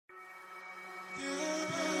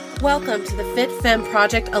Welcome to the Fit Femme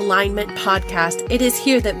Project Alignment Podcast. It is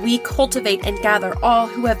here that we cultivate and gather all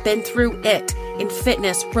who have been through it in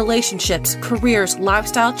fitness, relationships, careers,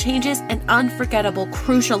 lifestyle changes, and unforgettable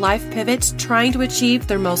crucial life pivots trying to achieve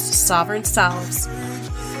their most sovereign selves.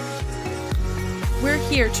 We're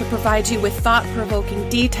here to provide you with thought-provoking,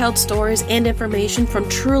 detailed stories and information from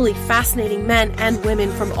truly fascinating men and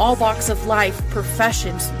women from all walks of life,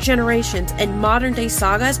 professions, generations, and modern-day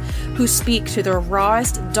sagas who speak to their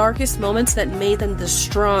rawest, darkest moments that made them the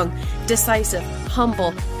strong, decisive,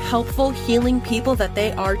 humble, helpful, healing people that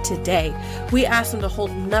they are today. We ask them to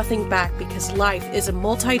hold nothing back because life is a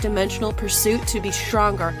multi-dimensional pursuit to be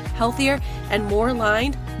stronger, healthier, and more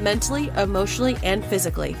aligned mentally, emotionally, and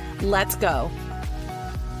physically. Let's go.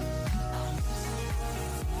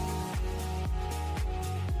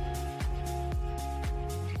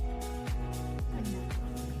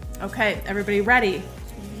 Okay, everybody ready?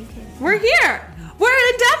 We're here. We're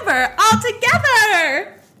in Denver all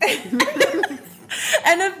together.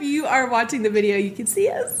 And if you are watching the video, you can see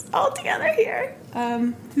us all together here.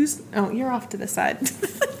 You're off to the side.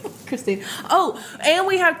 Christine. Oh, and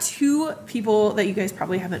we have two people that you guys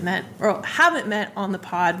probably haven't met on the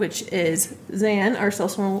pod, which is Zan, our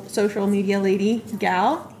social media lady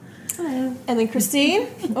gal. Hello. And then Christine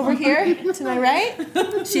over here to my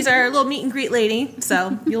right. She's our little meet and greet lady,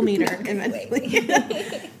 so you'll meet her eventually.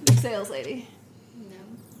 Sales lady. No,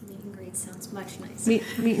 meet and greet sounds much nicer.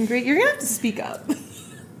 Meet and greet. You're gonna have to speak up.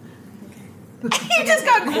 Okay. You just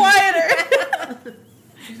got quieter.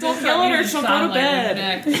 Don't yell at her. She'll go to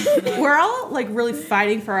bed. We're all like really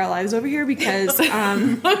fighting for our lives over here because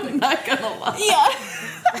I'm not gonna lie.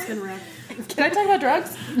 Yeah. It's been rough. Can I talk about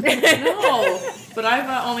drugs? No, but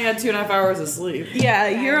I've only had 2.5 hours of sleep. Yeah,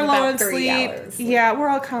 you're low on 3 sleep. hours. Yeah, we're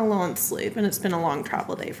all kind of low on sleep, and it's been a long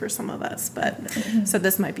travel day for some of us, but so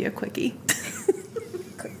this might be a quickie.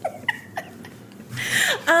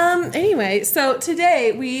 Anyway, so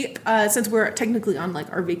today we, since we're technically on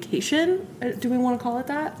like our vacation, do we want to call it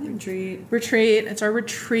that? Retreat. It's our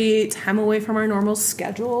retreat, time away from our normal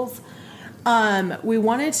schedules. We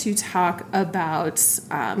wanted to talk about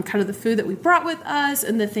kind of the food that we brought with us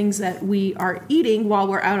and the things that we are eating while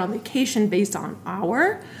we're out on vacation based on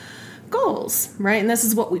our goals, right? And this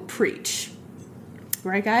is what we preach.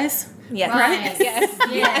 Right, guys? Yes. Right?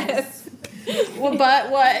 Yes. Well, but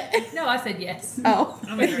what? No, I said yes. Oh.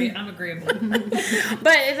 I'm agreeable.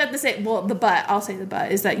 But is that the same? Well, I'll say the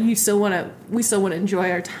but is that we still want to enjoy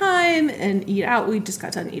our time and eat out. We just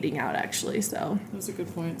got done eating out actually, so. Those are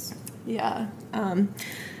good points. Yeah.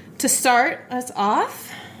 To start us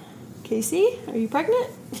off, Casey, are you pregnant?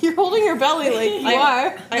 You're holding your belly like you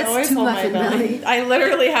are. I always hold my belly. I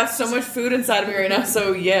literally have so much food inside of me right now,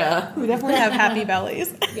 so yeah. We definitely have happy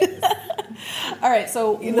bellies. All right,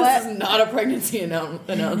 so this is not a pregnancy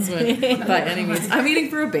announcement by any means. I'm eating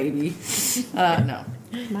for a baby. No.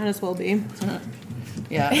 Might as well be.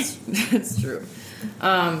 Yeah, it's true.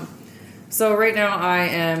 So right now I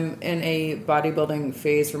am in a bodybuilding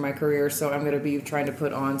phase for my career, so I'm going to be trying to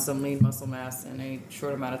put on some lean muscle mass in a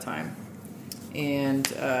short amount of time. And,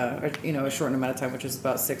 a short amount of time, which is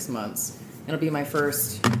about 6 months. It'll be my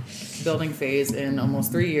first building phase in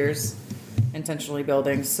almost 3 years, intentionally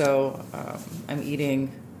building. So I'm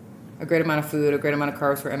eating a great amount of food, a great amount of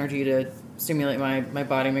carbs for energy to stimulate my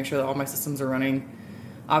body, make sure that all my systems are running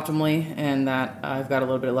optimally, and that I've got a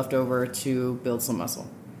little bit left over to build some muscle.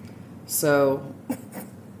 So,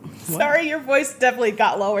 sorry, your voice definitely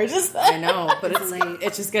got lower. I know, but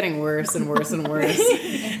it's just getting worse and worse and worse.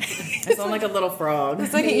 I sound like a little frog. The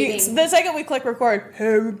second we click record,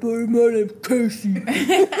 hey everybody, my name's Casey.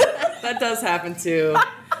 That does happen too.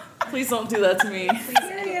 Please don't do that to me.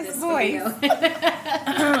 Please voice.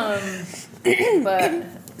 But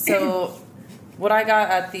so what I got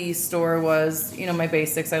at the store was, my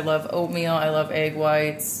basics. I love oatmeal. I love egg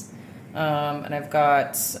whites. And I've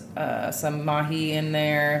got some mahi in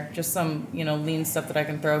there, just some, lean stuff that I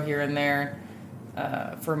can throw here and there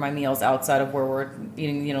for my meals outside of where we're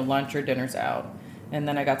eating, lunch or dinners out. And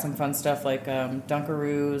then I got some fun stuff like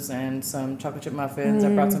Dunkaroos and some chocolate chip muffins.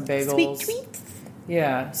 I brought some bagels. Sweet treats.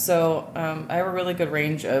 Yeah, so I have a really good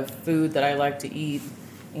range of food that I like to eat,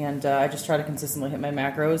 and I just try to consistently hit my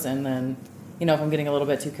macros, and then if I'm getting a little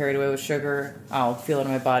bit too carried away with sugar, I'll feel it in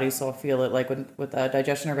my body. So I'll feel it like with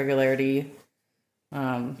digestion irregularity,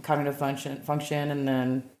 cognitive function, and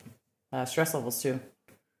then stress levels too.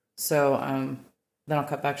 So then I'll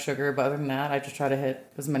cut back sugar. But other than that, I just try to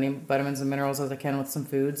hit as many vitamins and minerals as I can with some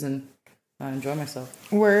foods and enjoy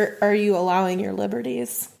myself. Where are you allowing your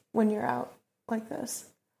liberties when you're out like this?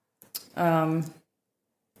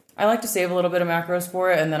 I like to save a little bit of macros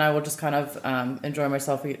for it, and then I will just kind of enjoy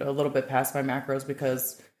myself, eat a little bit past my macros,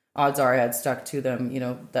 because odds are I had stuck to them,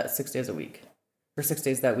 that 6 days a week, or 6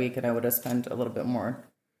 days that week, and I would have spent a little bit more.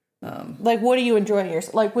 Like, what are you enjoying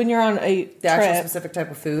like when you're on a The actual trip? specific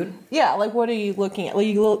type of food. Yeah, like what are you looking at? Like,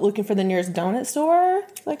 you looking for the nearest donut store?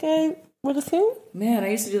 Like I would assume. Man, I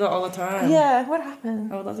used to do that all the time. Yeah, what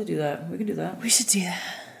happened? I would love to do that. We could do that. We should do that.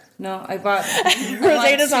 No, I bought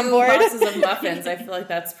Rosetta's on board. 2 boxes of muffins. I feel like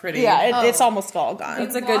that's pretty. Yeah, it's almost all gone.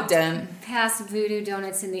 It's a good dent. Past Voodoo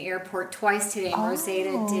Donuts in the airport twice today, and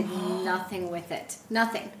Rosetta did nothing with it.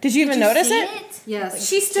 Nothing. Did you even notice see it? Yes.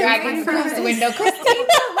 She stood right in front of the the window.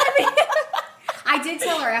 I did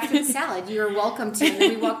tell her after the salad, you were welcome to. And then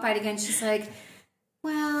we walked by it again. She's like,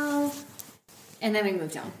 well. And then we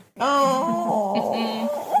moved on. Oh.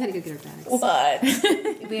 We had to go get our bags.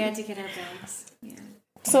 What? We had to get our bags. Yeah.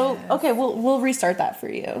 So, okay, we'll restart that for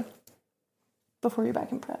you before you're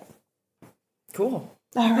back in prep. Cool.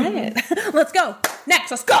 All right. Let's go.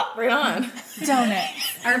 Next, let's go. Right on.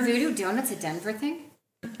 Donuts. Are Voodoo Donuts a Denver thing?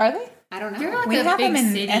 Are they? I don't know. They're like We a have big them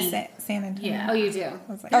in city. San Antonio. Yeah. Oh, you do?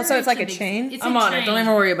 I was like, Oh, so it's like a big- chain? It's I'm a on it. chain. Don't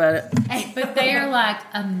even worry about it. But they are like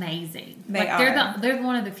amazing. They They're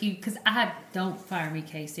one of the few, because don't fire me,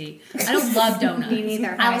 Casey. I don't love donuts. Me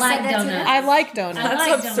neither. I I like said that to donuts. I like donuts. I That's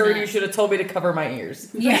like absurd. donuts. You should have told me to cover my ears.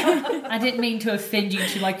 Yeah, I didn't mean to offend you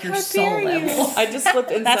to like your soul level. I just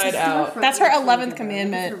flipped inside out. That's her 11th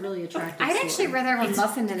commandment. Really attractive. I'd actually rather have a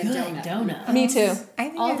muffin than a donut. Donut. Me too. I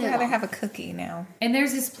think All I'd day rather long. have a cookie now. And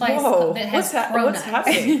there's this place Whoa. that has What's cronuts.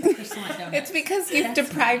 happening? Croissant donuts. It's because you've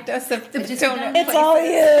deprived us of the just donut. It's all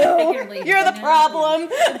you. Figuratively, You're the problem.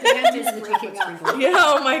 And just waking up. Yeah,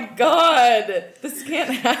 oh my god. This can't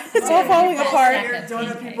happen. It's all falling apart.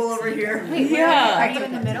 Donut people over here. Wait, are Yeah. you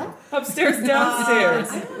in the middle? Upstairs, downstairs.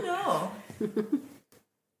 I don't know.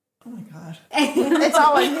 Oh my god. It's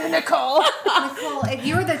all on you, Nicole. Nicole, if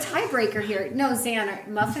you're the tiebreaker here. No, Xan,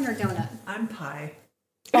 muffin or donut? I'm pie.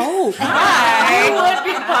 Oh, You would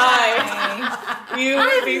be pie. You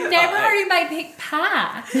would be Never pie. heard anybody pick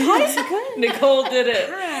pie. pie's good. Nicole did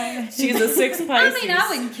it. She's a 6 I Pisces. mean, I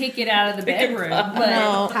wouldn't kick it out of the bedroom, but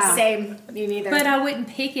No. Same. Me neither. but I wouldn't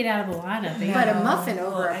pick it out of the lineup. either. But a muffin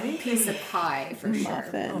over Oh, a anything. piece of pie for sure. Oh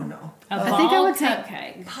Muffin. no. A I ball think I would take-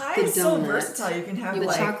 cupcake. Pie The is so donut. versatile. You can have The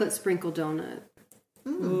like chocolate sprinkle donut.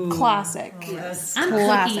 Classic. Yes. I'm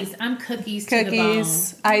Classic. cookies. I'm cookies to the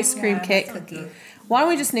Cookies, ice cream cake. Cookie. Why don't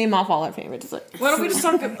we just name off all our favorites? Why don't we just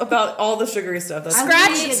talk about all the sugary stuff? That's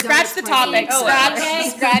Scratch the topic. Oh,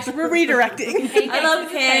 Scratch. We're redirecting. bone. I love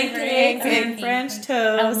pancakes and French I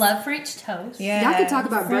toast. love French toast. Yeah. Y'all could talk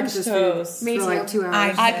about French breakfast toast. food Me for like too. 2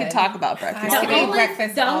 hours. I could talk about breakfast. I The could eat only-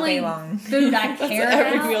 breakfast the all only day long. food I care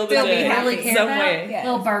every about, meal of the that we day. really care Some about, way. Yeah.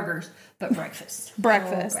 little burgers, but breakfast.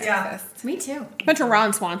 Breakfast. Yeah. Me too. Bunch of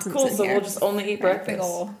Ron Swansons Cool, in so here. we'll just only eat Big breakfast.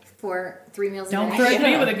 ol'. For 3 meals a Don't day. threaten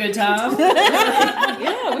me with a good time.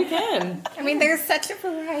 Yeah, we can. I mean, there's such a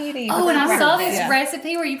variety. Oh, and I saw this Yeah.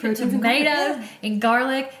 recipe where you put tomatoes and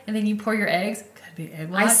garlic, and then you pour your eggs. Could be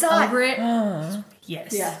egg whites saw it. over it.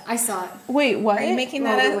 Yes. Yeah, I saw it. Wait, what? Are you making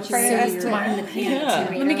that Well, up what for you us say, tomorrow? In the pan, Yeah.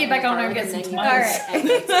 tomato Let me get back and on there and garlic, get some then you tomatoes. put egg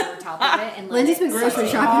whites over top of it. And let Lindsay's it been grocery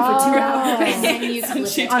soak. shopping for 2 hours. And then you flip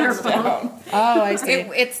She it on her turns phone. down. Oh, I see.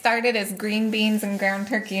 It started as green beans and ground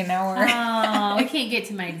turkey an hour. Oh, we can't get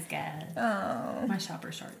tomatoes, guys. Oh. My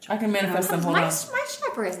shopper's short. I can manifest them. Hold My on.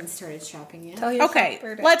 shopper hasn't started shopping yet. Tell your Okay,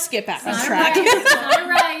 shopper to- let's get back on Not a track. race. It's not a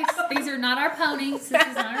race. These are not our ponies. This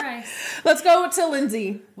is not a race. Let's go to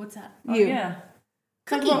Lindsay. What's up? You. Yeah.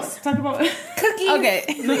 Cookies. Talk about cookies. Okay.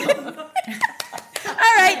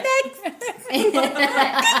 All right, next.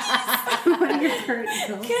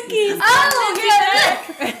 cookies. Oh,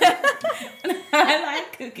 yeah. I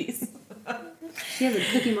like cookies. She has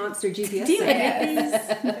a Cookie Monster GPS.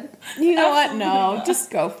 You know what? No, just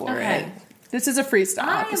go for Okay. it. This is a freestyle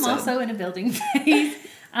I am episode. also in a building phase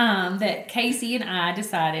that Casey and I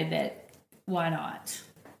decided that why not?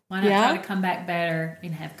 Why not Yeah? try to come back better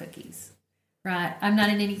and have cookies? Right? I'm not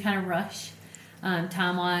in any kind of rush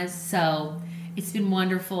time wise, so it's been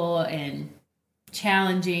wonderful and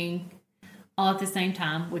challenging all at the same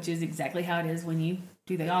time, which is exactly how it is when you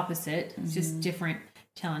do the opposite. It's just different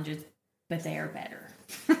challenges, but they are better.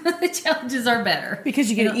 The challenges are better. because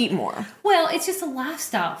you get You to know, eat more. Well, it's just a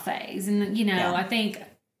lifestyle phase. And, you know, Yeah. I think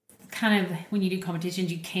kind of when you do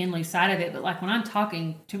competitions, you can lose sight of it. But like when I'm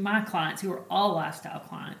talking to my clients who are all lifestyle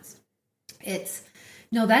clients, it's,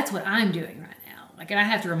 no, that's what I'm doing right now. Like, and I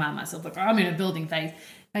have to remind myself, like, I'm in a building phase.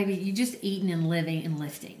 Baby, you just eating and living and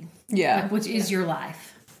lifting. Yeah. Like, which is your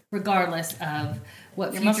life, regardless of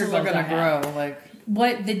what Your future muscles are goals I gonna have. grow. Like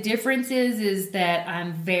What the difference is that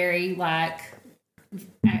I'm very like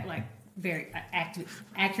very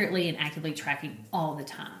accurately and actively tracking all the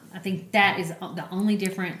time. I think that is the only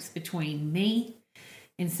difference between me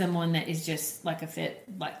and someone that is just like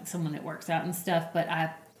someone that works out and stuff. But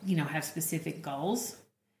I, have specific goals,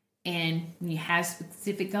 and when you have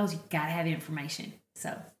specific goals, you gotta have information.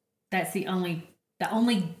 So that's the only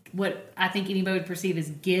what I think anybody would perceive as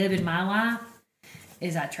give in my life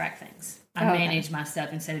is I track things. I manage my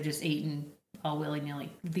stuff instead of just eating all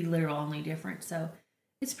willy-nilly. The literal only difference. So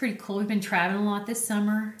it's pretty cool. We've been traveling a lot this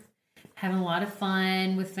summer, having a lot of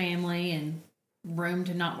fun with family and room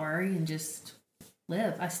to not worry and just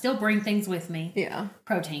live. I still bring things with me. Yeah.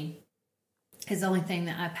 Protein is the only thing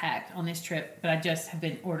that I pack on this trip, but I just have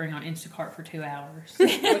been ordering on Instacart for 2 hours.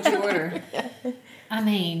 What'd you order? I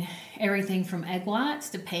mean, everything from egg whites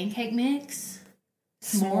to pancake mix,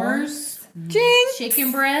 s'mores,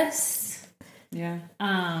 chicken breasts. Yeah.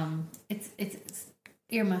 It's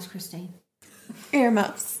earmuffs, Christine.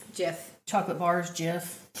 Earmuffs. Jif. Chocolate bars,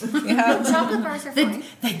 Jif. Yeah. Chocolate bars are fine.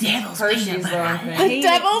 The devil's Hershey's peanut the butter. only thing. The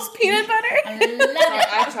devil's peanut butter? I love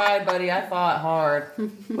it. I tried, buddy. I fought hard.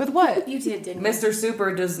 With what? You did, didn't you? Mr.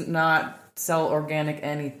 Super does not sell organic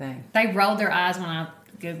anything They rolled their eyes when I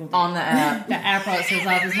Googled it. on the app. The app rolled his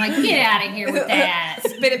office. Like, get out of here with that.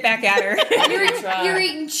 Spit it back at her. You're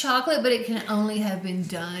eating chocolate, but it can only have been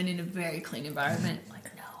done in a very clean environment. Like,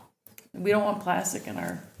 no. We don't want plastic in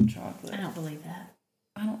our chocolate. I don't believe that.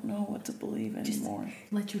 I don't know what to believe anymore.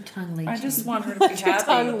 Let your tongue lead you. I just want her to be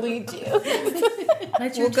happy. lead you.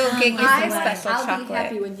 Let your We'll go tongue get you lead some the way. special I'll be chocolate.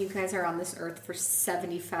 happy when you guys are on this earth for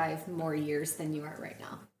 75 more years than you are right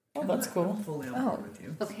now. Oh, that's cool. Fully on board with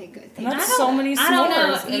you. Okay, good. And Thank you. that's so many s'mores I don't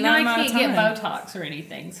know. in You know, that I amount can't of get time. Botox or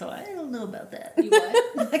anything, so I don't know about that. You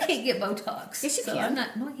what? I can't get Botox. Yes, you so can. I'm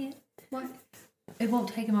not. No, I can't. What? It won't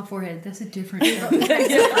take in my forehead. That's a different show.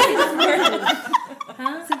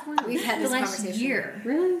 Huh? We've had The this last conversation. year.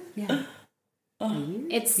 Really? Yeah.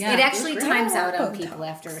 It Yeah. actually times out on Botox. people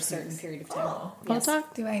after a certain period of time. Yes.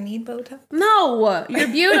 Botox? Do I need Botox? No, you're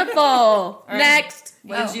beautiful. Next.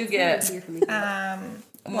 What did you get?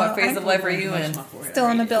 What phase of life are you in? Still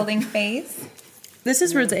in the building phase. This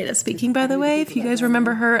is Rosetta speaking, by the way. If you guys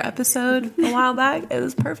remember her episode a while back, it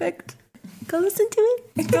was perfect. Go listen to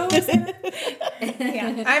it.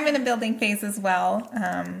 Yeah, I'm in a building phase as well.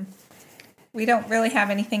 We don't really have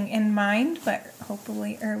anything in mind, but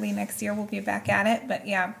hopefully early next year we'll be back at it. But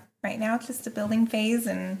yeah, right now it's just a building phase,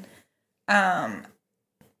 and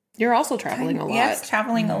You're also traveling a lot. yes,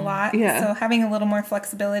 traveling a lot. Yeah. So having a little more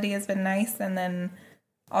flexibility has been nice, and then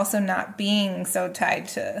also not being so tied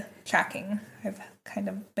to tracking. I've kind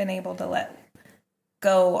of been able to let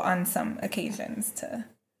go on some occasions to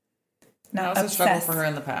That not was a struggle obsess. for her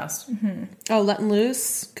in the past. Oh, letting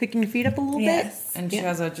loose, kicking your feet up a little Yes. And she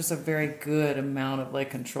has just a very good amount of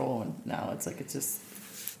control, and now it's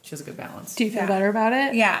she has a good balance. bit. Do you feel Yeah. better about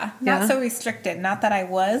it? Yeah, not Yeah. so restricted. Not that I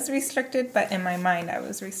was restricted, but in my mind I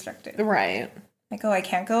was restricted. Right. Like, oh, I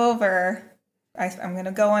can't go over. I'm going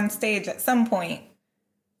to go on stage at some point.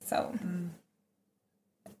 So,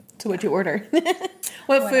 So what'd you order?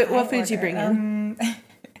 What food you order? bring in?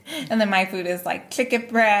 And then my food is like chicken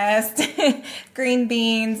breast, green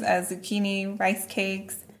beans, zucchini, rice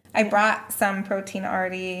cakes. I brought some protein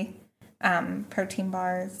already, protein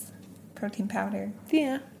bars, protein powder.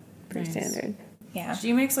 Yeah. Pretty Nice. standard. Yeah.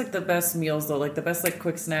 She makes the best meals though, the best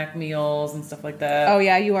quick snack meals and stuff like that. Oh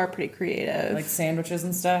yeah, you are pretty creative. Like sandwiches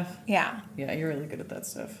and stuff. Yeah. Yeah, you're really good at that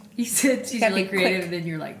stuff. You said she's Gotta really be creative, quick. and then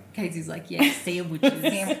you're like, Casey's like, yeah, sandwiches.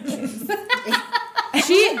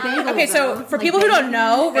 Sandwiches. Okay, so for people who don't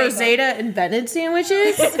know, Rosetta invented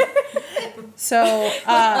sandwiches. So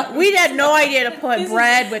we had no idea to put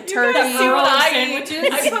bread with turkey. Sandwiches.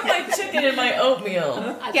 I put my chicken in my oatmeal.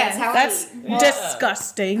 That's how That's I eat.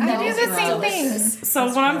 disgusting. I do the same thing. So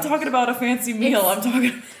when I'm talking about a fancy meal, I'm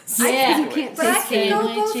talking. Yeah. You can't, but I can go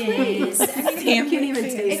both Sandwiches. ways. I mean, you can't even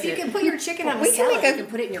taste if you can put your chicken on a We can salad, make you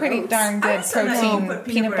can put it in a your pretty oats. darn good I saw that you protein put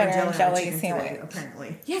peanut butter and on a jelly chicken sandwich. today,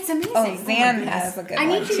 apparently. Yeah, it's amazing. Oh, Zan has a good I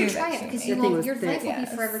one need you too. to try that it she because made. your life will be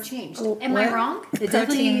forever changed. Am I what? wrong? It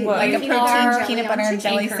definitely Like a Protein protein jelly peanut on butter and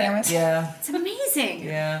chicken. jelly Incorrect. sandwich. Yeah, It's amazing.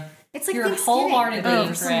 yeah. It's like You're Thanksgiving wholeheartedly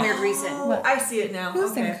for some incorrect. weird reason. Oh, I see it now.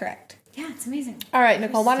 Who's Okay. incorrect? Yeah, it's amazing. All right,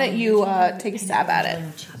 Nicole, why don't you take a stab at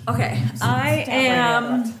it? Okay, I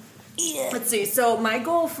am. Let's see. So my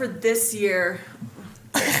goal for this year.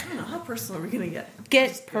 I don't know how personal are we gonna get.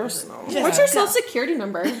 Get personal. What's your social security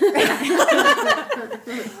number?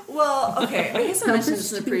 Well, okay. I guess I mentioned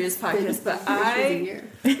this in the previous podcast, but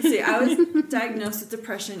let's see. I was diagnosed with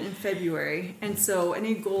depression in February, and so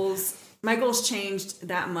my goals changed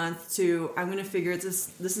that month to I'm going to figure this.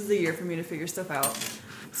 This is the year for me to figure stuff out.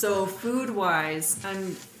 So food-wise,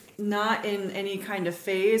 I'm not in any kind of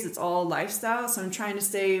phase. It's all lifestyle. So I'm trying to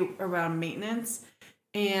stay around maintenance.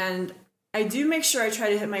 And I do make sure I try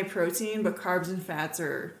to hit my protein, but carbs and fats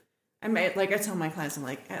are, I tell my clients, I'm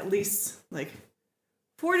like, at least like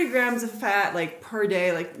 40 grams of fat like per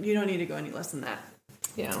day. Like you don't need to go any less than that.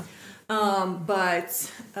 Yeah.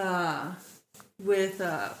 But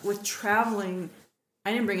with traveling,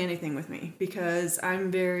 I didn't bring anything with me because I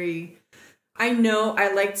know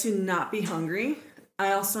I like to not be hungry.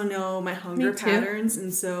 I also know my hunger patterns,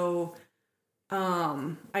 and so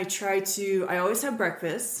I always have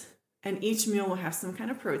breakfast, and each meal will have some kind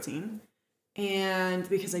of protein. And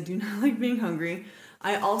because I do not like being hungry,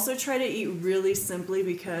 I also try to eat really simply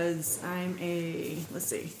because I'm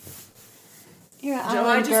You're an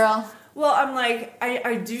island girl. Well, I'm like,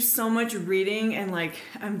 I do so much reading, and like,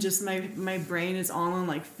 I'm just, my brain is all on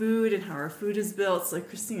like food and how our food is built. It's like,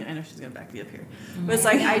 Christina, I know she's going to back me up here. But it's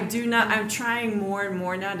like, I'm trying more and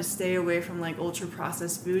more now to stay away from like ultra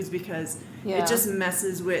processed foods because it just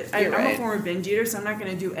messes with, I'm a former binge eater, so I'm not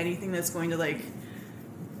going to do anything that's going to like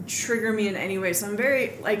trigger me in any way. So I'm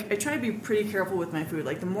very, like, I try to be pretty careful with my food.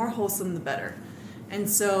 Like, the more wholesome, the better. And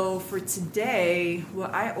so for today,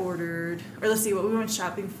 what I ordered, or let's see, what we went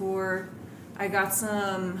shopping for, I got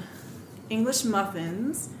some English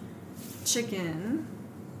muffins, chicken,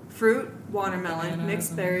 fruit, watermelon,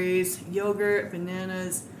 mixed berries, yogurt,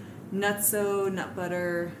 bananas, nutso, nut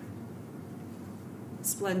butter,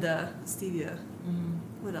 Splenda, stevia.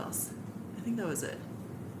 What else? I think that was it.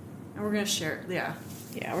 And we're going to share, yeah,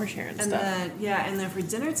 we're sharing and stuff. then for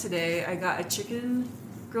dinner today, I got a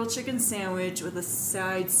grilled chicken sandwich with a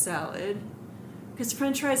side salad. Because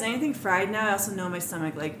French fries, anything fried now, I also know my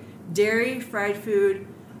stomach. Like, dairy, fried food,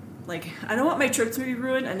 like, I don't want my trip to be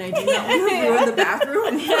ruined, and I do not want to ruin the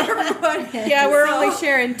bathroom for everyone. Yeah, we're only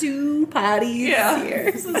sharing 2 potties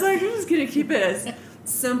here. So it's like, I'm just going to keep it as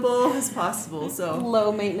simple as possible. So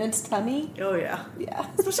Low maintenance tummy. Oh, yeah. Yeah.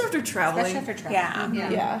 Especially after traveling.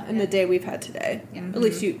 Yeah. And the day we've had today. Yeah. At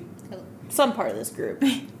least some part of this group.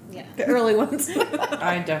 Yeah. The early ones.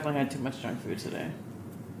 I definitely had too much junk food today.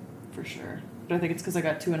 For sure. But I think it's because I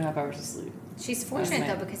got 2.5 hours of sleep. She's fortunate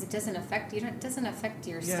though because it doesn't affect you. It doesn't affect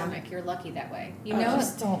your stomach. You're lucky that way. You I know.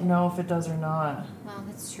 just don't know if it does or not. Well,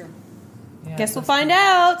 that's true. Yeah, Guess we'll find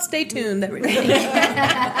out. Stay tuned, everybody.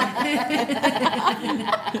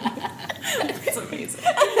 It's amazing.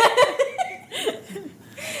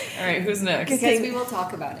 All right, who's next? Because we will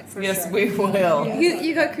talk about it for sure. Yes, we will.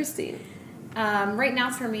 You got Christine. Right now,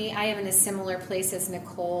 for me, I am in a similar place as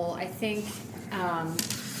Nicole. I think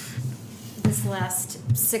this last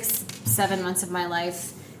 6-7 months of my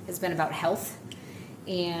life has been about health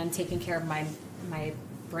and taking care of my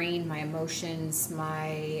brain, my emotions,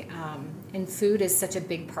 and food is such a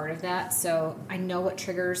big part of that. So I know what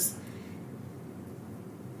triggers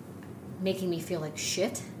making me feel like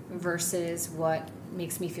shit versus what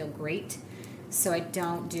makes me feel great. So I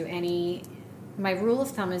don't do any. My rule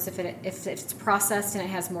of thumb is if it's processed and it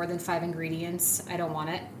has more than 5 ingredients, I don't want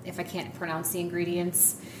it. If I can't pronounce the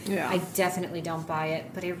ingredients, I definitely don't buy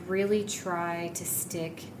it. But I really try to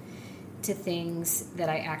stick to things that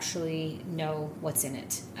I actually know what's in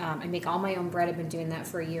it. I make all my own bread. I've been doing that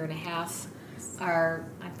for 1.5 years. I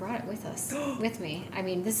brought it with me. I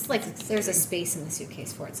mean, this is like, there's a space in the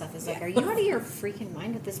suitcase for it. Seth is like, are you out of your freaking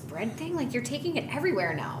mind with this bread thing? Like, you're taking it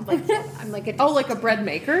everywhere now. Like, I'm like, like a bread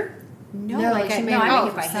maker? No, I make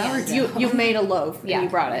it by hand. You made a loaf and you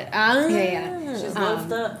brought it. She's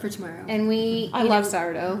loafed up for tomorrow. And we I love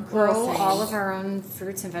sourdough. Grow all of our own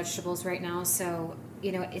fruits and vegetables right now. So,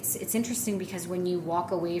 it's interesting because when you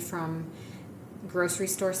walk away from grocery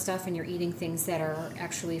store stuff and you're eating things that are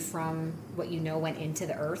actually from what went into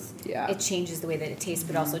the earth, it changes the way that it tastes,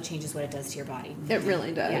 but also changes what it does to your body. It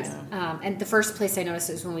really does. Yeah. And the first place I noticed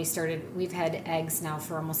was when we've had eggs now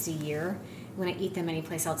for almost a year. When I eat them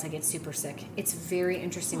anyplace else, I get super sick. It's very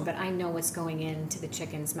interesting, but I know what's going into the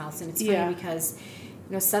chicken's mouths. And it's funny because,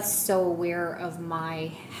 Seth's so aware of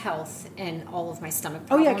my health and all of my stomach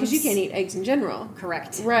problems. Oh, yeah, because you can't eat eggs in general.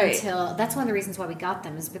 Correct. Right. That's one of the reasons why we got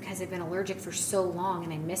them is because I've been allergic for so long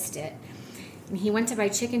and I missed it. And he went to buy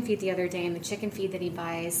chicken feed the other day, and the chicken feed that he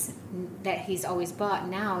buys, that he's always bought,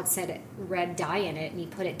 now it said red dye in it, and he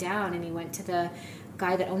put it down, and he went to the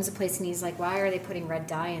guy that owns the place and he's like, why are they putting red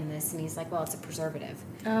dye in this? And he's like, well, it's a preservative.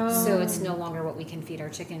 So it's no longer what we can feed our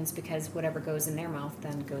chickens because whatever goes in their mouth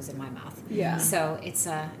then goes in my mouth. Yeah. So it's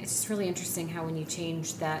just really interesting how when you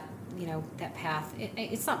change that that path.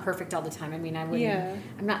 It's not perfect all the time. I mean, I wouldn't. Yeah.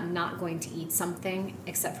 I'm not going to eat something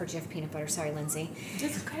except for Jif peanut butter. Sorry, Lindsay.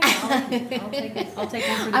 It's okay. I'll take it. I'll take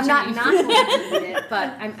one for the I'm not team. going to eat it,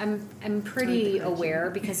 but I'm pretty aware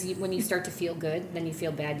because when you start to feel good, then you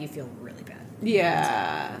feel bad. You feel really bad.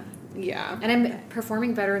 Yeah. Yeah. And I'm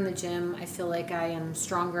performing better in the gym. I feel like I am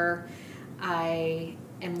stronger. I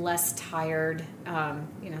am less tired.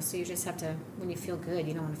 So you just have to, when you feel good,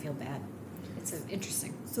 you don't want to feel bad. It's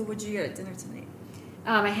interesting. So what'd you get at dinner tonight?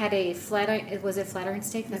 I had a flat-iron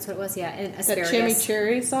steak? That's what it was, yeah. And asparagus. That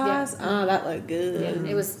chimichurri sauce? Yeah. Oh, that looked good.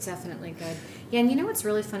 Yeah, it was definitely good. Yeah, and you know what's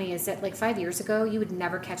really funny is that like 5 years ago, you would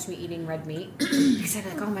never catch me eating red meat. Because I'd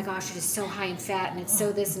be like, oh my gosh, it is so high in fat and it's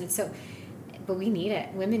so this and it's so... But we need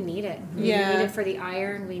it. Women need it. Yeah. We need it for the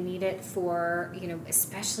iron. We need it for,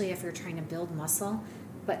 especially if you're trying to build muscle.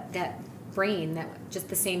 But that brain, just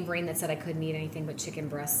the same brain that said I couldn't eat anything but chicken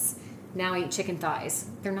breasts, now I eat chicken thighs.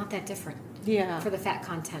 They're not that different. Yeah. For the fat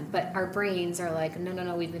content. But our brains are like,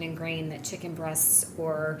 no, we've been ingrained that chicken breasts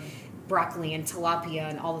or broccoli and tilapia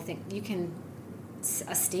and all the things.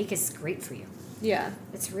 A steak is great for you. Yeah.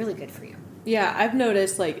 It's really good for you. Yeah, I've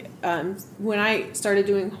noticed, like, when I did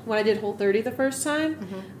Whole30 the first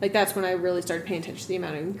time, like, that's when I really started paying attention to the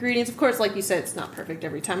amount of ingredients. Of course, like you said, it's not perfect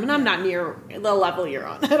every time, and I'm not near the level you're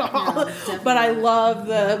on at all. No, but I love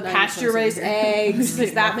the pasture-raised eggs,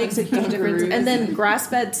 because that makes a huge difference. And then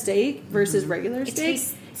grass-fed steak versus regular It steak.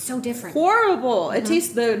 tastes so different. Horrible. It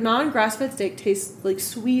tastes, the non-grass-fed steak tastes, like,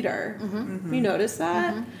 sweeter. You notice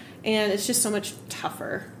that? And it's just so much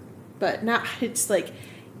tougher. But now it's, like...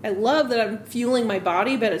 I love that I'm fueling my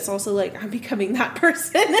body, but it's also like I'm becoming that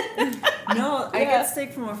person. No, I get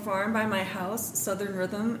steak from a farm by my house, Southern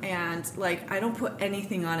Rhythm, and like I don't put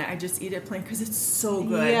anything on it. I just eat it plain because it's so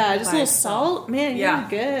good. Yeah, just a by little itself. salt. Man, you're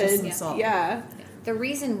good. Just some salt. Yeah. The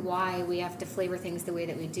reason why we have to flavor things the way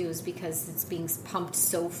that we do is because it's being pumped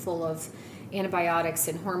so full of antibiotics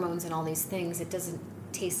and hormones and all these things. It doesn't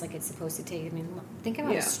taste like it's supposed to taste. I mean, think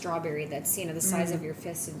about a strawberry that's the size of your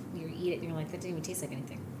fist, and you eat it and you're like, that didn't even taste like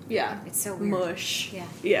anything. Yeah. It's so weird. Mush. Yeah.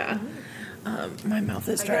 Yeah. My mouth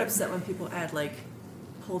is I dry. get upset when people add like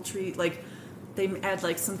poultry, like they add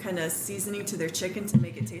like some kind of seasoning to their chicken to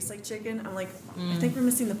make it taste like chicken. I'm like, I think we're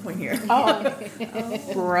missing the point here.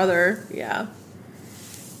 Brother. Yeah.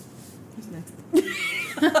 Who's next?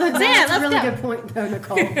 That's a really good point, though,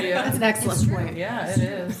 Nicole. Yeah. That's an excellent point. Yeah, it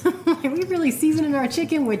is. Are we really seasoning our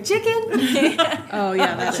chicken with chicken? Oh,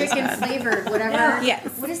 yeah. That Chicken is bad. flavored, whatever. Yes.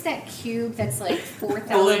 What is that cube that's like 4,000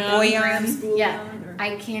 Bouillon. grams? Yeah.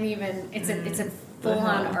 I can't even. It's a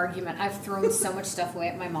full-on argument. I've thrown so much stuff away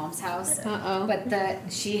at my mom's house.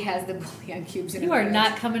 But she has the bouillon cubes in You her are fridge.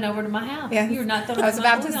 not coming over to my house. Yes. You're not going I was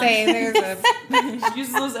about to say, there's a... She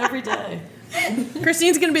uses those every day.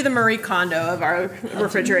 Christine's going to be the Marie Kondo of our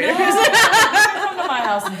refrigerators. Come to my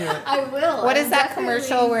house and do it. I will. What is that Definitely.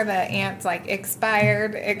 commercial where the ant's like,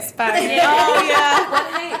 expired? Oh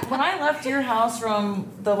yeah. When I left your house from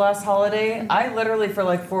the last holiday, I literally for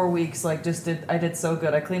like 4 weeks I did so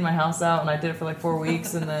good. I cleaned my house out and I did it for like 4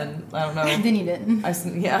 weeks and then I don't know. And then you didn't.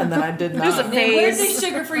 And then I did not. There's a phase. Where did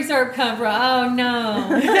sugar-free syrup come from? Oh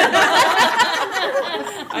no!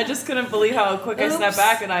 I just couldn't believe how quick I snapped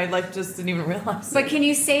back and I like just didn't even realize. But can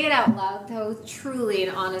you say it out loud though, truly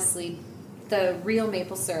and honestly, the real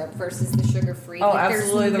maple syrup versus the sugar-free? Oh, Like, there's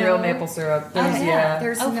absolutely, the no- real maple syrup.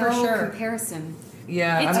 There's Oh, no for sure. comparison.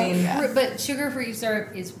 Yeah, It's I mean, but sugar-free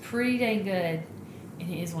syrup is pretty dang good. And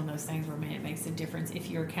it is one of those things where, man, it makes a difference if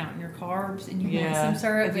you're counting your carbs and you want some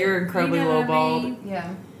syrup. if you're but incredibly you know what I low-balled. mean?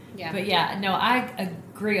 Yeah. Yeah. But yeah, no, I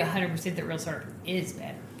agree 100% that real syrup is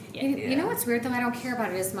better. Yeah. You know what's weird though? I don't care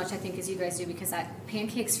about it as much, I think, as you guys do because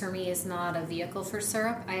pancakes for me is not a vehicle for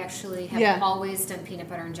syrup. I actually have always done peanut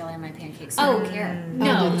butter and jelly on my pancakes. So I don't care.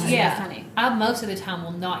 No, It's yeah. so funny. I most of the time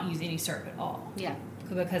will not use any syrup at all Yeah.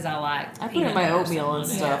 because I like. I put in peanut my butter oatmeal and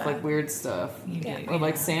so much. stuff, like weird stuff. You do, Or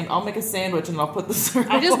like I'll make a sandwich and I'll put the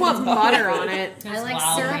syrup. I just want on top. butter on it. I like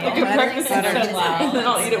wild, syrup. man. I can I like breakfast syrup. sandwich so wild. and then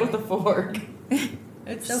I'll eat it with a fork.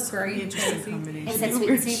 It's so great. Interesting combination. It's that sweet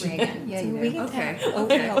and savory again. Yeah, we can Okay. have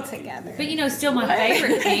oatmeal together. But you know, still my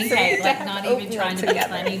favorite pancake, like not even Oatmeal trying to be together.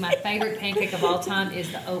 funny, my favorite pancake of all time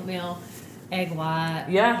is the oatmeal egg white.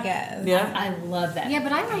 Yeah. Yes. Yeah. I love that. Yeah,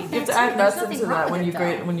 but I like You that have to too. add There's nuts nothing into wrong that with when it, you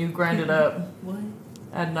though. when you grind it up. What?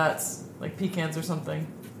 Add nuts, like pecans or something.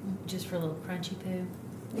 Just for a little crunchy poo.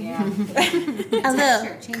 Yeah. A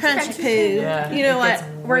little Change crunchy the poo. Yeah, You know it what? gets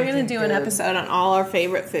We're wicked going to do an good. episode on all our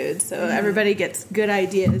favorite foods so everybody gets good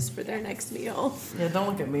ideas for their next meal. Yeah, don't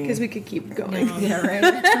look at me. Because we could keep going. No. Yeah,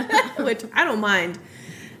 right. Which I don't mind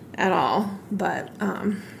at all. But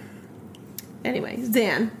anyway,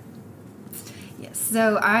 Zan. Yes.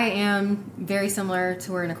 So I am very similar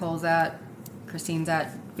to where Nicole's at, Christine's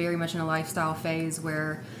at, very much in a lifestyle phase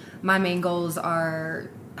where my main goals are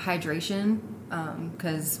hydration,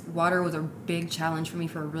 because water was a big challenge for me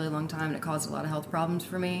for a really long time, and it caused a lot of health problems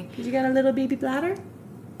for me. Did you got a little baby bladder?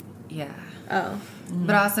 Yeah. Oh.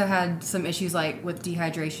 But I also had some issues like with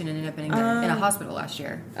dehydration and ended up in a hospital last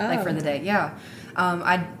year, like for the day. Yeah.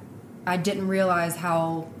 I didn't realize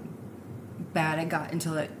how bad it got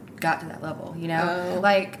until it got to that level, you know?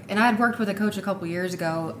 Like, and I had worked with a coach a couple years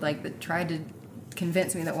ago, like, that tried to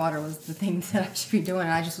convince me that water was the thing that I should be doing.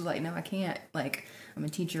 And I just was like, no, I can't. Like, I'm a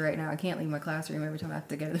teacher right now. I can't leave my classroom every time I have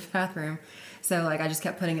to go to the bathroom. So, like, I just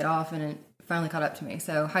kept putting it off, and it finally caught up to me.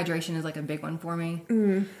 So hydration is, like, a big one for me.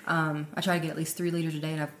 I try to get at least 3 liters a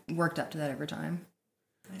day, and I've worked up to that over time.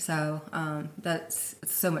 So it's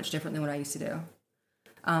so much different than what I used to do.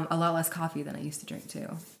 A lot less coffee than I used to drink, too.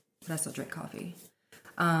 But I still drink coffee.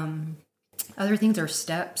 Other things are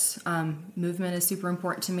steps. Movement is super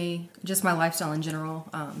important to me. Just my lifestyle in general.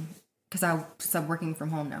 Because I stopped working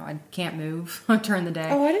from home now. I can't move during the day.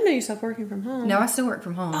 Oh, I didn't know you stopped working from home. No, I still work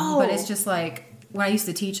from home. But it's just like, when I used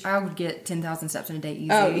to teach, I would get 10,000 steps in a day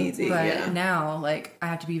easy. Oh, easy, But now, like, I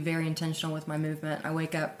have to be very intentional with my movement. I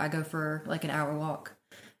wake up, I go for, like, an hour walk.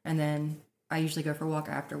 And then I usually go for a walk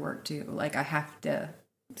after work, too. Like, I have to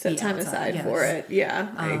set time aside for it.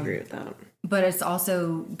 Yeah, I agree with that. But it's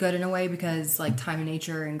also good in a way because, like, time in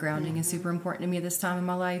nature and grounding is super important to me at this time in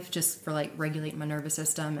my life, just for, like, regulating my nervous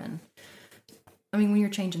system. And I mean, when you're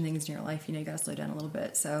changing things in your life, you know, you got to slow down a little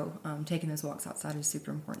bit. So taking those walks outside is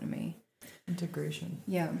super important to me. Integration.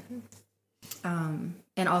 Yeah. And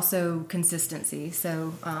also consistency.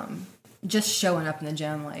 So just showing up in the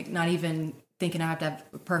gym, like, not even thinking I have to have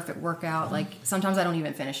a perfect workout. Like, sometimes I don't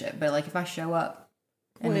even finish it. But, like, if I show up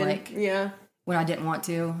and, when I didn't want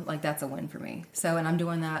to, like, that's a win for me. So, and I'm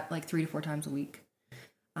doing that, like, 3 to 4 times a week.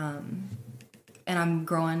 And I'm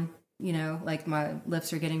growing, you know, like, my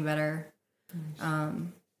lifts are getting better.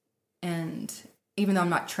 And even though I'm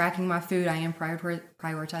not tracking my food, I am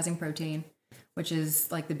prioritizing protein, which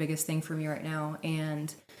is, like, the biggest thing for me right now.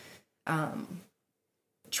 And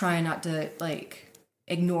trying not to, like,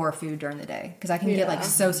 ignore food during the day, because I can get, like,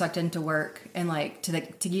 so sucked into work and, like, to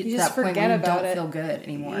get to that point where you don't feel good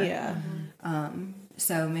anymore. Yeah.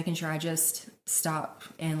 So making sure I just stop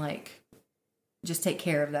and, like, just take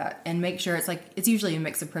care of that and make sure it's usually a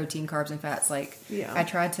mix of protein, carbs, and fats. Like, I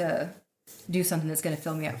try to do something that's going to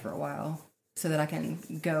fill me up for a while so that I can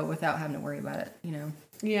go without having to worry about it, you know?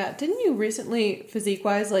 Yeah. Didn't you recently,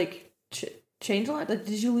 physique-wise, like, change a lot? Like,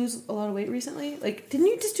 did you lose a lot of weight recently? Like, didn't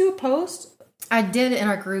you just do a post? I did in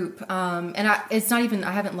our group, and it's not even,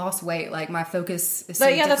 I haven't lost weight. Like, my focus is so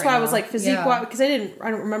yeah, that's why now. I was like, physique-wise, because I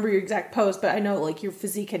don't remember your exact post, but I know, like, your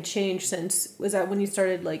physique had changed since, was that when you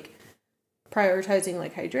started, like, prioritizing,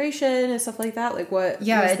 like, hydration and stuff like that? Like, what?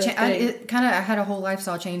 Yeah, it kind of, I had a whole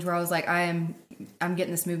lifestyle change where I was like, I'm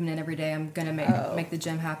getting this movement in every day. I'm gonna make the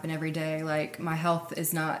gym happen every day. Like, my health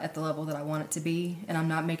is not at the level that I want it to be, and I'm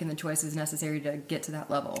not making the choices necessary to get to that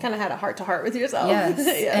level. Kind of had a heart-to-heart with yourself. Yes,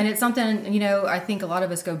 and it's something, you know, I think a lot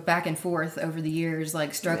of us go back and forth over the years,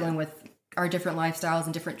 like, struggling with our different lifestyles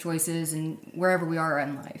and different choices and wherever we are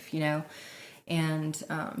in life, you know. And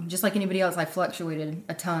just like anybody else, I fluctuated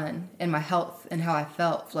a ton, and my health and how I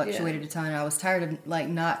felt fluctuated a ton. I was tired of, like,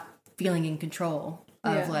 not feeling in control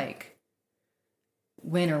of like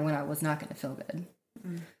when I was not going to feel good.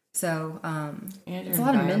 So it's a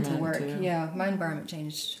lot of mental work. Too. Yeah, my environment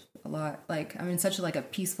changed a lot. Like, I'm in such a, like, a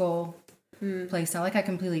peaceful place now. Like, I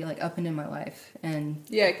completely, like, upended my life. And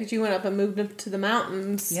yeah, because you went up and moved up to the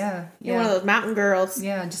mountains. Yeah, you're one of those mountain girls.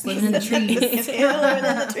 Yeah, just living in the trees. You're living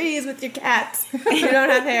in the trees with your cats. You don't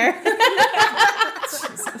have hair.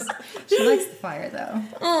 She likes the fire, though.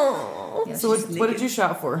 Oh. Yeah, so what did you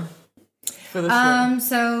shop for this trip?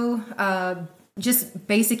 So just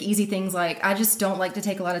basic, easy things. Like, I just don't like to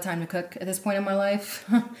take a lot of time to cook at this point in my life.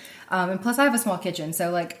 And plus, I have a small kitchen, so,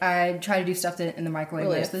 like, I try to do stuff in the microwave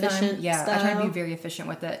really most of the time. Yeah, style. I try to be very efficient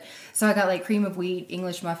with it. So I got, like, cream of wheat,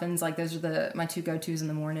 English muffins. Like, those are my 2 go-tos in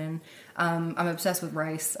the morning. I'm obsessed with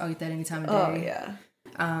rice. I'll eat that any time of day. Oh yeah.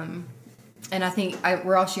 And I think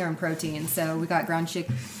we're all sharing protein. So we got ground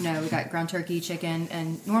turkey, chicken,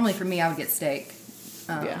 and normally for me, I would get steak.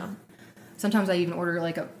 Sometimes I even order,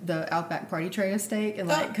 like, the Outback party tray of steak and,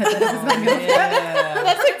 like, cut that up.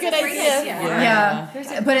 That's a good idea.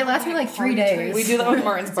 Yeah. But it lasts me, like, 3 days. We do that with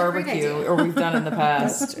Martin's barbecue, or we've done in the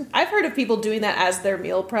past. I've heard of people doing that as their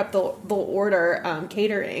meal prep. They'll order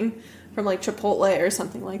catering from, like, Chipotle or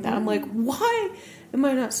something like that. I'm like, why am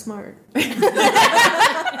I not smart?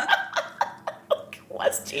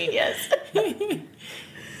 What's genius?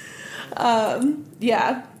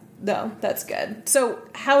 Yeah. No, that's good. So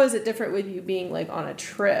how is it different with you being like on a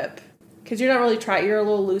trip? Because you're not really you're a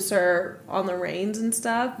little looser on the reins and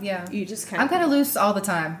stuff. Yeah. You just kind I'm kind of loose all the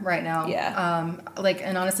time right now. Yeah.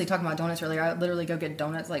 And honestly, talking about donuts earlier, I literally go get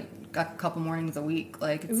donuts like a couple mornings a week.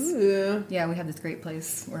 Like, it's, Ooh. yeah, we have this great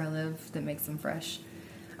place where I live that makes them fresh.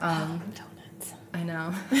 Donuts. I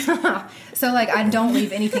know. So, like, I don't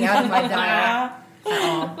leave anything out of my diet at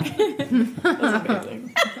all. That's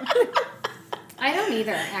amazing. I don't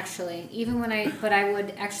either, actually. But I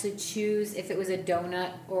would actually choose if it was a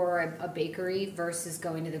donut or a bakery versus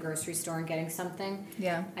going to the grocery store and getting something.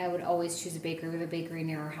 Yeah. I would always choose a bakery. We have a bakery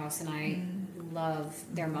near our house, and I love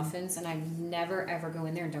their muffins, and I never, ever go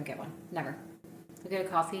in there and don't get one. Never. I get a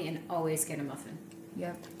coffee and always get a muffin.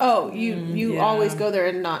 Yep. Oh, you yeah. always go there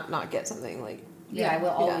and not get something like. Yeah, I will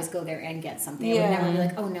always go there and get something. I would never be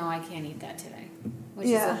like, oh, no, I can't eat that today. Which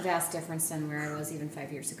is a vast difference than where I was even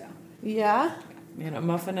 5 years ago. Yeah. Man, a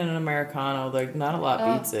muffin and an Americano, like not a lot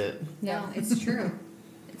beats it. No, it's true.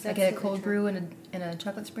 It's I get a absolutely cold true. brew and a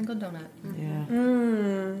chocolate sprinkled donut. Yeah.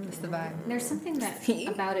 It's the vibe. There's something that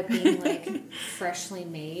about it being like freshly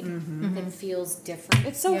made that feels different.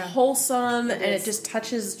 It's so Yeah. wholesome and is. it just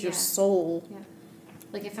touches your Yeah. soul. Yeah.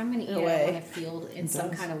 Like if I'm gonna eat In a it, way. I want to feel in some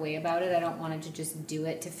kind of way about it. I don't want it to just do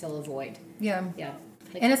it to fill a void. Yeah. Yeah.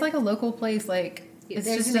 Like, And it's like a local place. Like, it's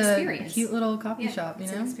There's just an a experience. cute little coffee yeah, shop, you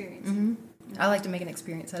it's know? an experience. I like to make an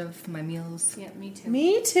experience out of my meals. Yeah, me too.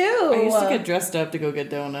 Me too. I used to get dressed up to go get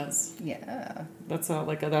donuts. Yeah. That's how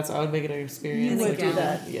I would make it an experience. You would Like, do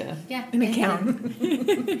that. Yeah. Yeah. In a gown. You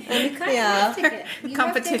kind of Yeah. have to get you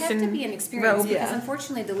Competition have to be an experience robe. because Yeah.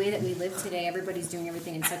 unfortunately the way that we live today, everybody's doing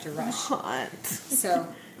everything in such a rush. Hot. So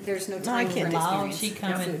there's no time for can't an Oh, experience. she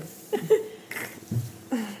coming.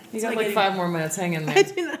 You got like like 5 more minutes. Hang in I there.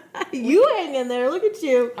 didn't. You hang in there. Look at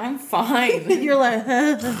you. I'm fine. You're like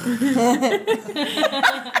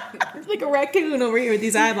like a raccoon over here with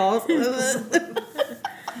these eyeballs.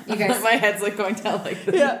 You guys, My head's like going down like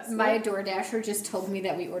this. Yeah. my DoorDasher just told me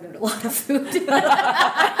that we ordered a lot of food.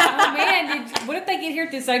 Oh man, what if they get here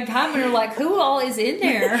at the same time and they're like, who all is in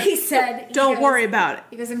there? He said, Don't worry about it.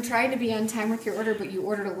 He goes, I'm trying to be on time with your order, but you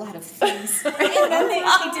ordered a lot of things. And then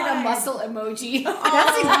he did a muscle emoji.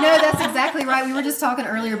 That's exactly right. We were just talking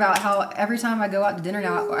earlier about how every time I go out to dinner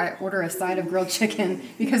now, I order a side of grilled chicken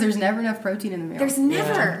because there's never enough protein in the meal. There's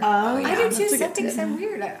never. Oh, I yeah, do that's too. a good Something's tip. so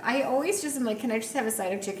weird. I always just am like, can I just have a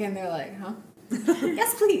side of chicken? They're like, huh?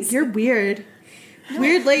 Yes, please. You're weird.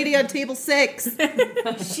 Weird lady on table 6.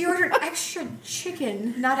 She ordered extra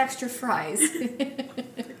chicken, not extra fries.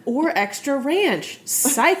 Or extra ranch.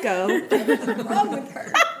 Psycho. What's wrong with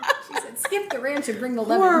her? She said, skip the ranch and bring the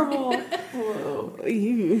lemon. Horrible. Whoa.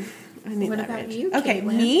 You. I need What that about ranch. you, Okay,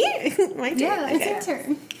 Caitlin? me? My turn. Yeah, it's Okay. your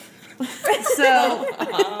turn.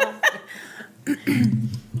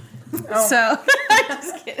 So,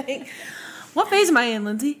 just kidding. What phase am I in,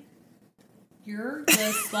 Lindsay? You're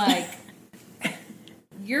just like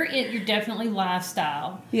you're definitely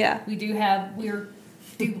lifestyle. Yeah. We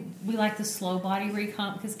like the slow body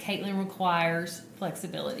recomp because Caitlin requires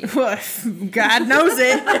flexibility. God knows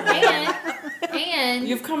it. and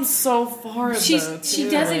You've come so far. she though, doesn't too.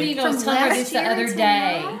 Like, even. I was From telling her last this the year other until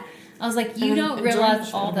day. now? I was like, you don't enjoying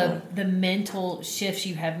realize the all show. the mental shifts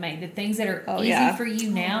you have made. The things that are easy yeah. for you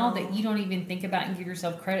now that you don't even think about and give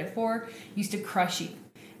yourself credit for used to crush you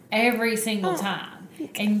every single time.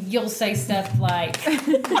 And you'll say stuff like,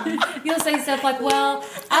 well,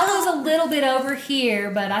 I was a little bit over here,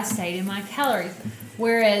 but I stayed in my calories.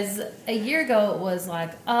 Whereas a year ago it was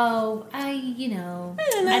like, oh, I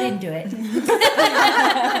didn't do it. Wait,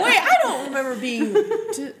 I don't remember being.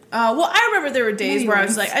 I remember there were days where I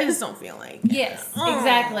was like, I just don't feel like. Yes,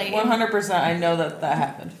 exactly. 100%. I know that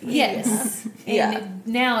happened. Yes. Yeah. And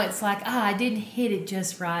now it's like, I didn't hit it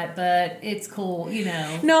just right, but it's cool,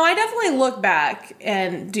 No, I definitely look back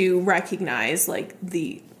and do recognize like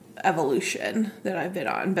the evolution that I've been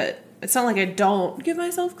on, but it's not like I don't give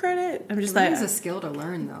myself credit. I'm just like, It's a skill to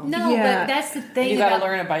learn, though. No, Yeah. but that's the thing. You got to about-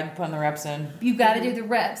 learn it by putting the reps in. You got to do the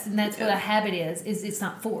reps, and that's what a habit is it's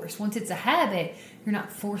not forced. Once it's a habit, you're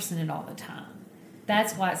not forcing it all the time.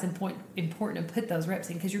 That's why it's important to put those reps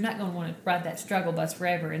in, because you're not going to want to ride that struggle bus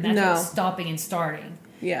forever, and that's No. what's stopping and starting.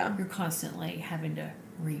 yeah. You're constantly having to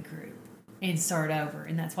regroup and start over,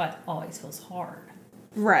 and that's why it always feels hard.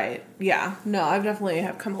 Right. Yeah. No, I've definitely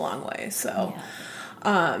have come a long way. So,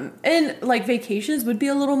 Yeah. and like vacations would be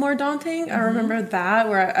a little more daunting. I remember that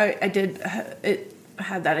where I did it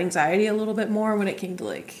had that anxiety a little bit more when it came to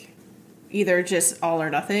like either just all or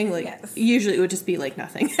nothing. Like Yes. usually it would just be like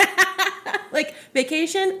nothing. Like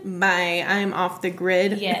vacation, I'm off the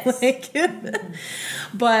grid. Yes. Like,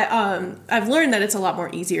 but I've learned that it's a lot more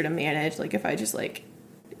easier to manage. Like if I just like,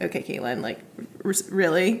 okay, Caitlin, like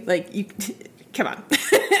really, like you, come on,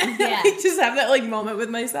 Yeah. just have that like moment with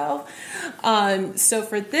myself. So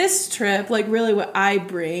for this trip, like really what I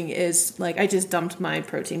bring is like I just dumped my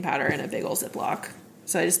protein powder in a big old Ziploc.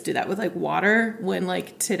 So I just do that with like water when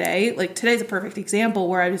like today's a perfect example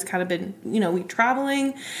where I've just kind of been, we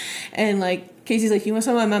traveling and like Casey's like, you want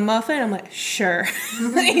some of my muffin? I'm like, sure.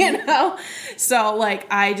 So like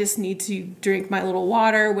I just need to drink my little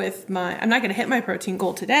water with I'm not going to hit my protein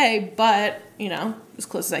goal today, but as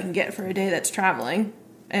close as I can get for a day that's traveling.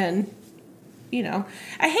 And,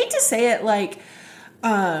 I hate to say it like,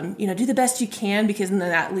 do the best you can because then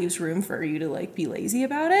that leaves room for you to like be lazy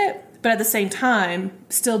about it. But at the same time,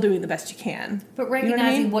 still doing the best you can. But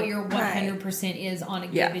recognizing what your 100% is on a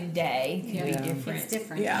Yeah. given day can be different. It's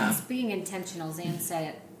different. Yeah. It's being intentional. Zan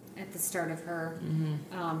said it at the start of her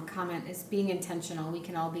comment, is being intentional. We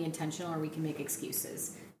can all be intentional or we can make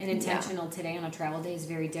excuses. And intentional today on a travel day is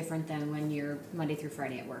very different than when you're Monday through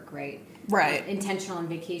Friday at work, right? Right. Intentional on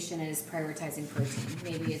vacation is prioritizing protein.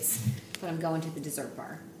 Maybe it's when I'm going to the dessert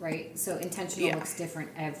bar, right? So intentional looks different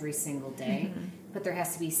every single day, but there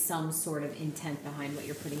has to be some sort of intent behind what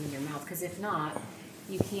you're putting in your mouth, because if not,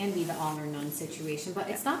 you can be the all or none situation. But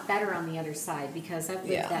it's not better on the other side, because I've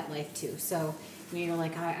lived that life too. So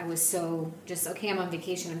like I was so just, okay, I'm on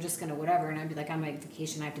vacation, I'm just going to whatever. And I'd be like, I'm on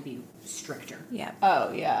vacation, I have to be stricter. Yeah.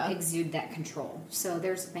 Oh, yeah. Exude that control. So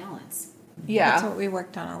there's balance. Yeah. That's what we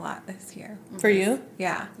worked on a lot this year. For you?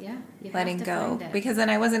 Yeah. Yeah. You have Letting to go. find it. Because then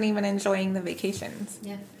I wasn't even enjoying the vacations.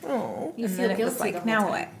 Yeah. Oh. You And feel then guilty it was like, the whole now time.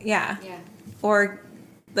 what? Yeah. Yeah. Or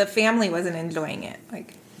the family wasn't enjoying it.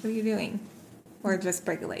 Like, what are you doing? Or just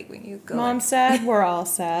break a leg when you go. Mom's sad, we're all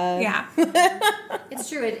sad. Yeah. It's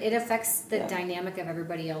true. It affects the dynamic of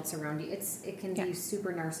everybody else around you. It can be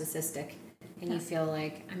super narcissistic, and you feel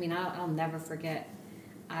like, I'll never forget.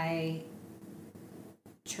 I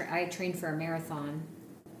trained for a marathon,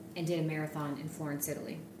 and did a marathon in Florence,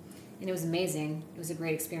 Italy, and it was amazing. It was a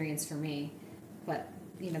great experience for me, but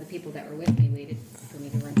the people that were with me waited for me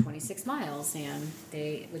to run 26 miles,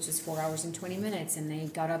 which is 4 hours and 20 minutes, and they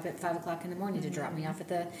got up at 5 o'clock in the morning to drop me off at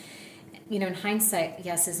the. In hindsight,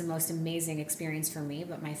 yes, is the most amazing experience for me,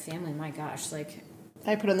 but my family, my gosh, like.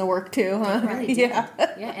 I put in the work too, huh? Really did. Yeah.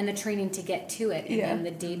 Yeah, and the training to get to it. And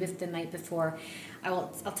then the night before,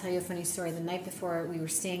 I'll tell you a funny story. The night before, we were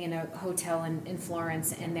staying in a hotel in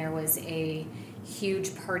Florence, and there was a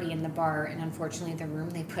huge party in the bar, and unfortunately the room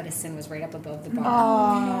they put us in was right up above the bar.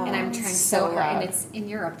 Oh, and I'm trying so so hard, loud. and it's in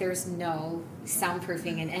Europe, there's no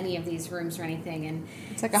soundproofing in any of these rooms or anything, and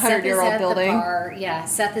It's like a 100-year-old building.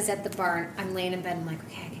 Seth is at the bar, and I'm laying in bed, I'm like,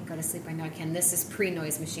 okay, I can go to sleep, I know I can. This is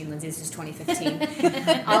pre-noise machine, Lindsay, this is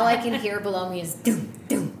 2015. All I can hear below me is doom,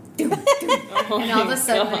 doom, doom, doom. And all of a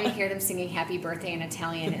sudden I hear them singing Happy Birthday in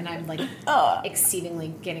Italian, and I'm like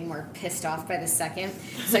exceedingly getting more pissed off by the second.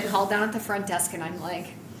 So I call down at the front desk, and I'm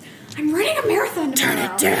like, I'm running a marathon tomorrow.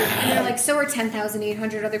 Turn it down. And they're like, so are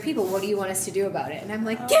 10,800 other people. What do you want us to do about it? And I'm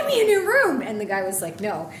like, give me a new room. And the guy was like,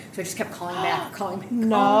 no. So I just kept calling back.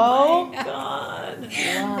 No. Oh my God.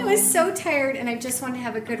 I was so tired, and I just wanted to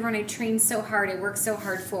have a good run. I trained so hard. I worked so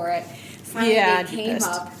hard for it. Finally, Yeah, they came just-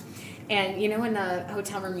 up. And in the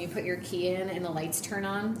hotel room, you put your key in and the lights turn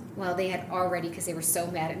on. Well, they had already, because they were so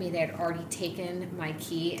mad at me, they had already taken my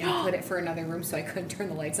key and put it for another room, so I couldn't turn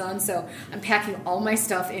the lights on. So I'm packing all my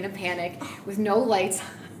stuff in a panic with no lights.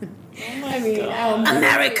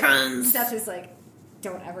 Americans! Seth is like,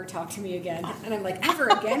 don't ever talk to me again. And I'm like, ever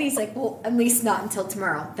again? He's like, well, at least not until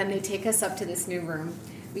tomorrow. Then they take us up to this new room.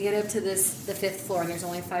 We get up to the 5th floor, and there's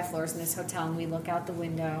only 5 floors in this hotel, and we look out the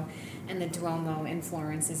window, and the Duomo in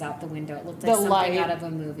Florence is out the window. It looked like something light. out of a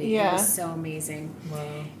movie. Yeah. It was so amazing.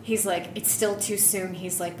 Wow. He's like, it's still too soon.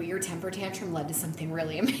 He's like, but your temper tantrum led to something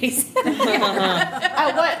really amazing.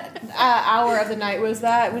 At what hour of the night was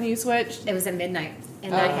that when you switched? It was at midnight,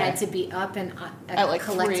 and I had to be up and At like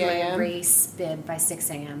collect 3 my a.m.? race bid by 6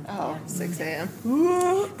 a.m. Oh, 6 a.m.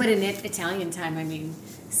 But in Italian time,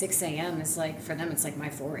 6 a.m. is like, for them, it's like my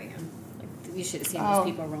 4 a.m. Like, you should have seen those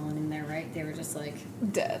people rolling in there, right? They were just like...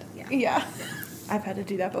 Dead. Yeah. Yeah. I've had to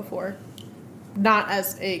do that before. Not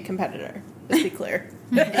as a competitor, let's be clear.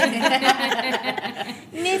 No,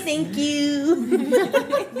 thank you.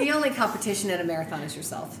 The only competition at a marathon is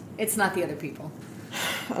yourself. It's not the other people.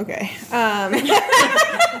 Okay.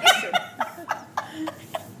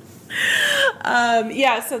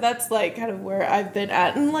 Yeah, so that's like kind of where I've been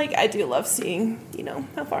at, and like I do love seeing,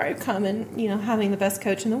 how far I've come, and having the best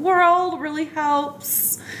coach in the world really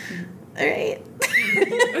helps. All right.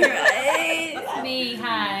 It's me.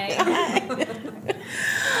 Hi.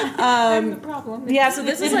 Yeah, so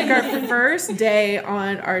this is like our first day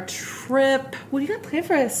on our trip. What do you got planned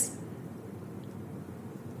for us?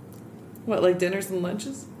 What, like dinners and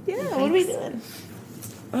lunches? Yeah, what are we doing?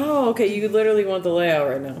 Oh, okay. You literally want the layout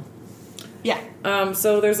right now. Yeah.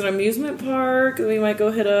 So there's an amusement park that we might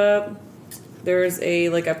go hit up. There's a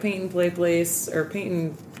paint and play place or paint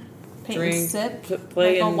and drink, sip?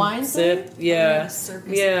 play Like a and wine sip. thing? Yeah,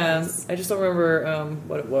 circus yeah. place. I just don't remember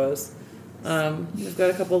what it was. We've got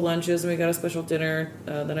a couple lunches and we got a special dinner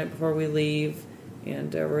the night before we leave,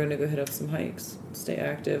 and we're gonna go hit up some hikes, stay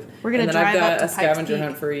active. We're gonna and then drive I've got up to a scavenger Pikes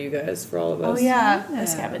hunt Peak. for you guys, for all of us. Oh yeah, a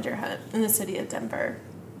scavenger hunt in the city of Denver.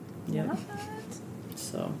 Yep.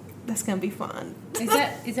 So That's gonna be fun.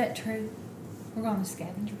 Is that true? We're going to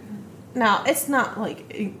scavenger hunt. No, it's not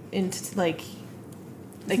like into like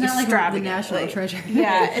It's not like the extravagant, national like- treasure.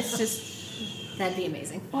 Yeah, it's just That'd be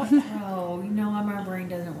amazing. Oh, my brain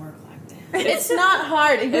doesn't work like that. it's not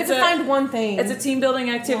hard. You have to find one thing. it's a team building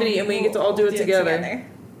activity, and we get to all do it together.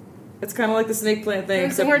 It's kind of like the snake plant thing,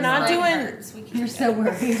 except We're it's not doing. You're so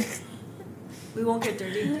worried. We won't get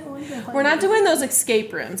dirty. We're not doing those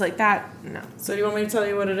escape rooms like that. No. So do you want me to tell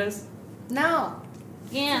you what it is? No.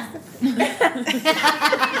 Yeah.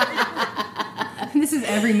 This is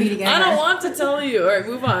every meeting ever. I don't want to tell you. All right,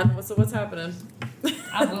 move on. So what's happening?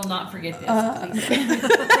 I will not forget this. Please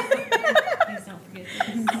don't forget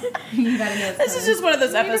this. You gotta know. This is just one of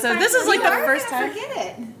those episodes. This is like the first time. Forget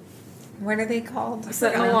it. What are they called?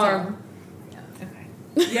 Set an alarm. Okay.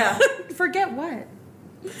 Yeah. Forget what?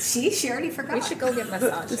 She already forgot. We should go get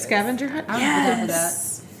massages. The scavenger hunt. I would go for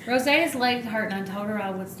that. Rosetta's leg hurt, and I told her I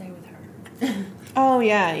would stay with her. Oh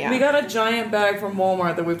yeah, yeah. We got a giant bag from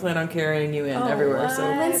Walmart that we plan on carrying you in everywhere. So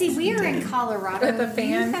Lindsay, we are in Colorado. With a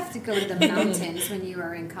fan. You have to go to the mountains when you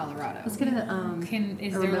are in Colorado. Let's get a Is a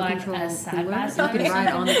there remote like control a cooler. side-by-side? You can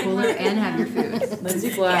ride on the cooler and have your food.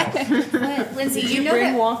 Lindsay Black. Lindsay, you know Bring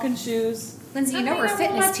that. walking shoes. Lindsay, you know we're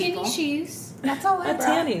fitness people. shoes. That's all I At brought.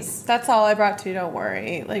 Tanny's. That's all I brought too. Don't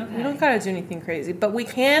worry. Like we Okay. don't gotta do anything crazy, but we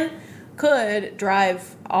could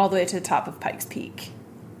drive all the way to the top of Pikes Peak.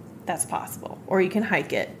 That's possible, or you can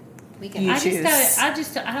hike it. We can. You I choose. don't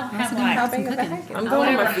have How like big of a hike is I'm it? going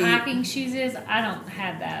on whatever my feet. hiking shoes is. I don't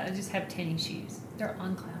have that. I just have tennis shoes. They're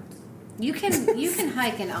on clouds. You can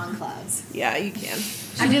hike in on clouds. Yeah, you can.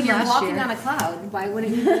 I mean, did you're last walking year. on a cloud. Why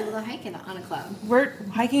wouldn't you be able to hike on a cloud? We're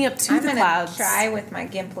hiking up to I'm the gonna clouds. try with my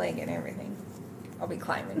gimp leg and everything. I'll be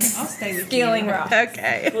climbing. I'll stay with Scaling you. rocks.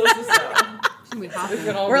 Okay. Close this out. We We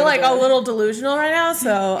can all We're go like to a bed. little delusional right now,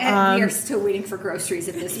 so And we are still waiting for groceries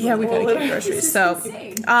at this point. yeah, we gotta Well, get groceries. this is So,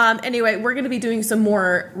 insane. anyway, we're gonna be doing some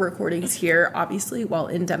more recordings here, obviously, while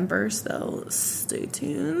in Denver. So stay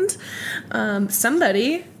tuned.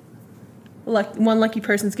 Somebody, one lucky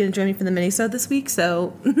person's gonna join me for the minisode this week.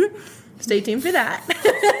 So stay tuned for that.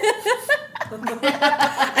 I'm gonna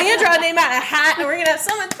draw a name out of a hat, and we're gonna have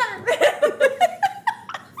so much fun.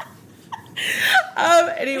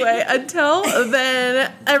 Anyway, until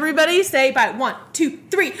then, everybody say bye. 1, 2,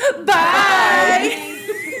 3. Bye.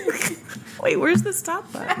 Wait, where's the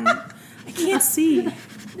stop button? I can't see.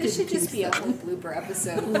 This should just be a whole blooper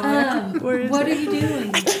episode. Where is What it? are you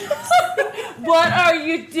doing? What are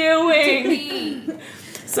you doing? Me.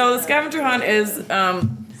 So the scavenger hunt is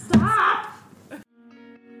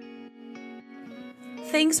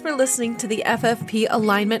Thanks for listening to the FFP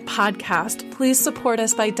Alignment Podcast. Please support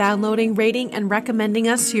us by downloading, rating, and recommending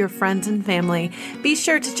us to your friends and family. Be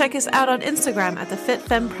sure to check us out on Instagram at the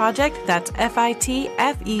FitFemme Project. That's FITFEMME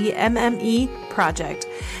Project.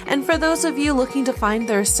 And for those of you looking to find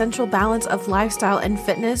their essential balance of lifestyle and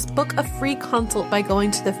fitness, book a free consult by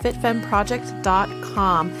going to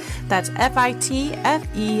thefitfemmeproject.com. That's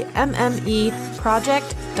FITFEMME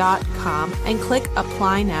Project.com and click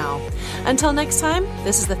Apply Now. Until next time,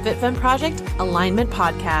 this is the FitFemme Project Alignment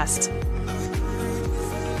Podcast.